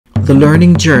The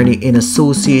Learning Journey in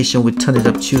association with Turn It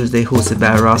Up Tuesday hosted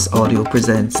by Ross Audio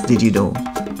presents Did You Know?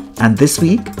 And this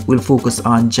week we'll focus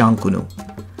on Jonkonnu.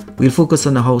 We'll focus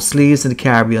on how slaves in the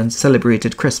Caribbean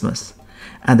celebrated Christmas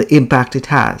and the impact it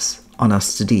has on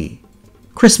us today.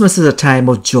 Christmas is a time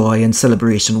of joy and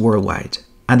celebration worldwide,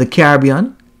 and the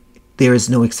Caribbean, there is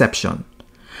no exception.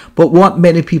 But what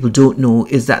many people don't know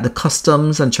is that the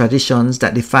customs and traditions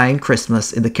that define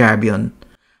Christmas in the Caribbean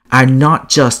are not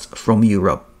just from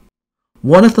Europe.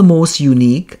 One of the most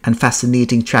unique and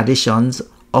fascinating traditions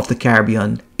of the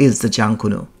Caribbean is the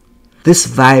Junkanoo. This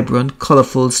vibrant,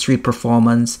 colorful street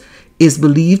performance is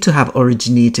believed to have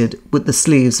originated with the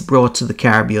slaves brought to the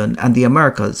Caribbean and the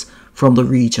Americas from the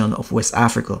region of West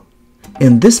Africa.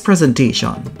 In this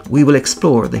presentation, we will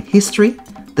explore the history,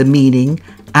 the meaning,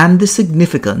 and the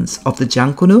significance of the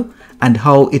Jonkonnu and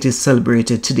how it is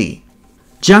celebrated today.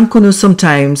 Jonkonnu,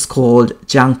 sometimes called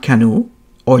Jonkanu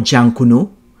or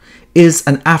Jonkunu, is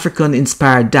an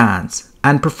African-inspired dance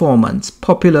and performance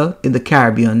popular in the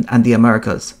Caribbean and the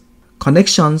Americas.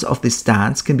 Connections of this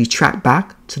dance can be tracked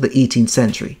back to the 18th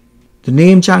century. The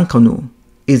name Jonkunu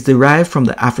is derived from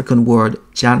the African word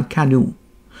Jonkanu,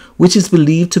 which is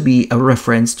believed to be a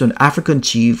reference to an African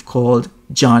chief called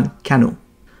Jonkanu.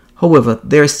 However,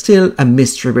 there is still a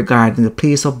mystery regarding the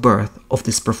place of birth of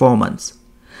this performance.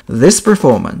 This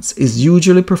performance is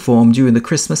usually performed during the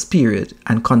Christmas period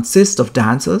and consists of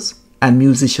dancers and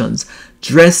musicians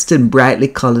dressed in brightly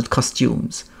colored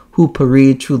costumes who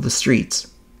parade through the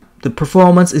streets. The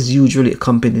performance is usually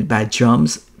accompanied by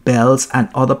drums, bells, and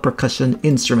other percussion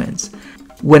instruments.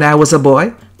 When I was a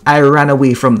boy, I ran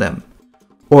away from them.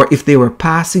 Or if they were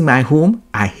passing my home,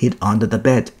 I hid under the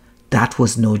bed. That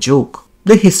was no joke.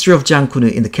 The history of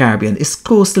Jonkonnu in the Caribbean is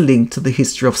closely linked to the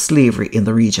history of slavery in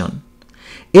the region.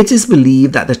 It is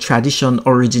believed that the tradition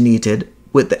originated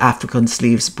with the African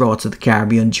slaves brought to the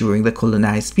Caribbean during the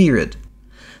colonized period.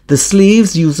 The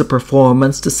slaves used the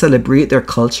performance to celebrate their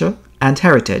culture and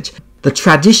heritage. The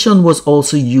tradition was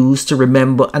also used to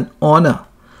remember and honor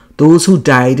those who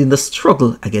died in the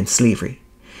struggle against slavery.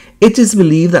 It is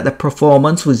believed that the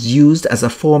performance was used as a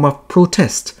form of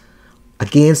protest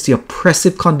against the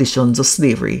oppressive conditions of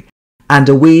slavery and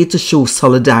a way to show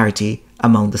solidarity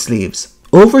among the slaves.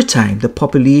 Over time, the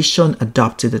population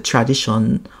adopted the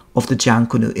tradition of the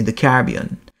Jonkonnu in the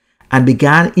Caribbean and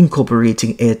began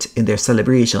incorporating it in their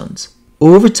celebrations.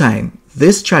 Over time,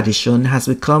 this tradition has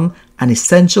become an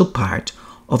essential part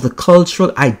of the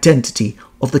cultural identity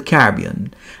of the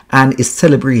Caribbean and is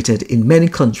celebrated in many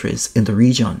countries in the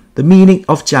region. The meaning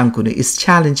of Jonkonnu is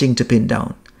challenging to pin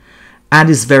down and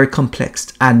is very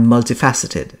complex and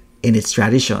multifaceted in its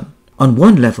tradition. On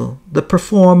one level, the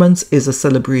performance is a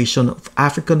celebration of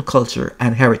African culture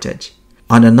and heritage.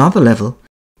 On another level,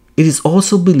 it is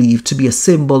also believed to be a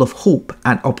symbol of hope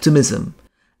and optimism,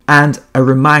 and a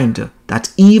reminder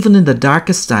that even in the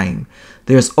darkest time,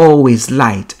 there is always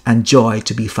light and joy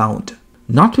to be found.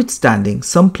 Notwithstanding,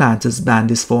 some planters ban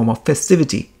this form of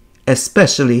festivity,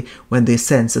 especially when they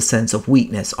sense a sense of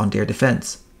weakness on their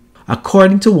defense.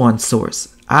 According to one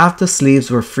source, after slaves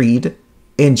were freed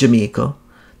in Jamaica,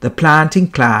 the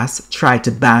planting class tried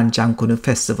to ban Jonkonnu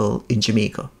festival in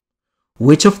Jamaica,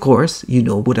 which of course,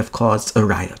 would have caused a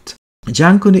riot.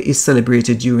 Jonkonnu is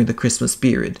celebrated during the Christmas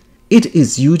period. It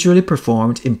is usually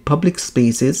performed in public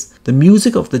spaces. The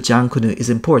music of the Jonkonnu is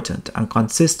important and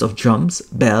consists of drums,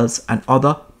 bells, and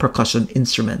other percussion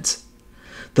instruments.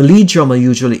 The lead drummer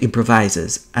usually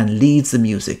improvises and leads the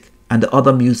music, and the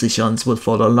other musicians will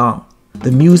follow along.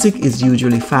 The music is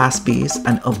usually fast-paced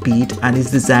and upbeat and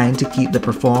is designed to keep the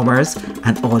performers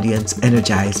and audience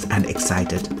energized and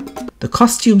excited. The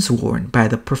costumes worn by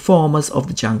the performers of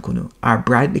the Jonkonnu are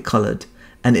brightly colored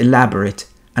and elaborate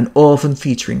and often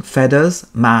featuring feathers,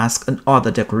 masks, and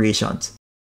other decorations.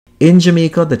 In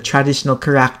Jamaica, the traditional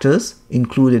characters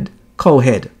included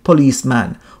cowhead,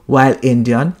 policeman, wild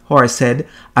Indian, horsehead,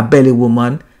 a belly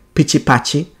woman, Pitchy,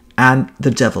 Patchy, and the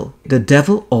devil. The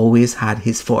devil always had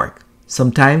his fork.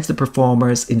 Sometimes the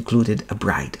performers included a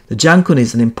bride. The Jonkonnu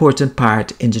is an important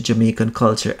part in the Jamaican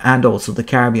culture and also the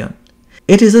Caribbean.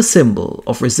 It is a symbol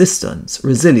of resistance,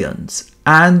 resilience,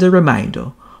 and a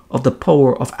reminder of the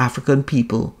power of African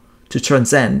people to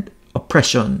transcend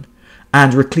oppression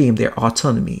and reclaim their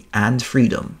autonomy and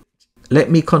freedom.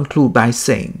 Let me conclude by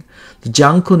saying the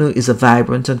Jonkonnu is a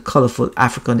vibrant and colorful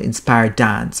African-inspired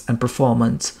dance and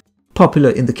performance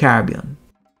popular in the Caribbean.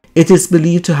 It is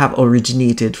believed to have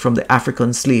originated from the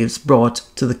African slaves brought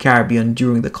to the Caribbean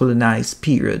during the colonized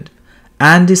period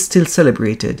and is still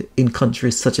celebrated in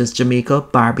countries such as Jamaica,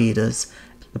 Barbados.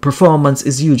 The performance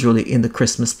is usually in the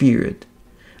Christmas period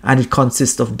and it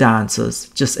consists of dancers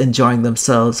just enjoying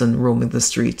themselves and roaming the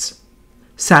streets.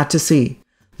 Sad to say,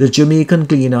 the Jamaican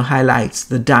Gleaner highlights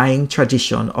the dying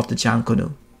tradition of the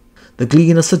Jonkunu. The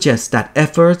Gleaner suggests that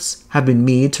efforts have been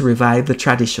made to revive the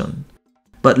tradition,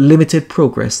 but limited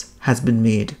progress has been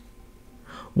made.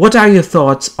 What are your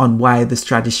thoughts on why this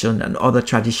tradition and other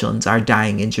traditions are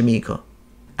dying in Jamaica?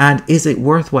 And is it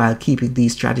worthwhile keeping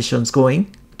these traditions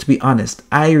going? To be honest,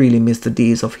 I really miss the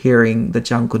days of hearing the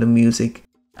Jonkunu music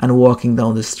and walking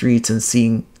down the streets and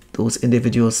seeing those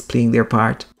individuals playing their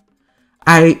part.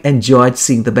 I enjoyed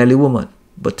seeing the belly woman,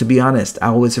 but to be honest, I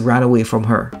always ran away from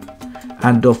her.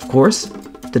 And of course,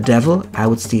 the devil I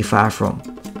would stay far from.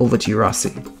 Over to you,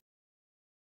 Rossi.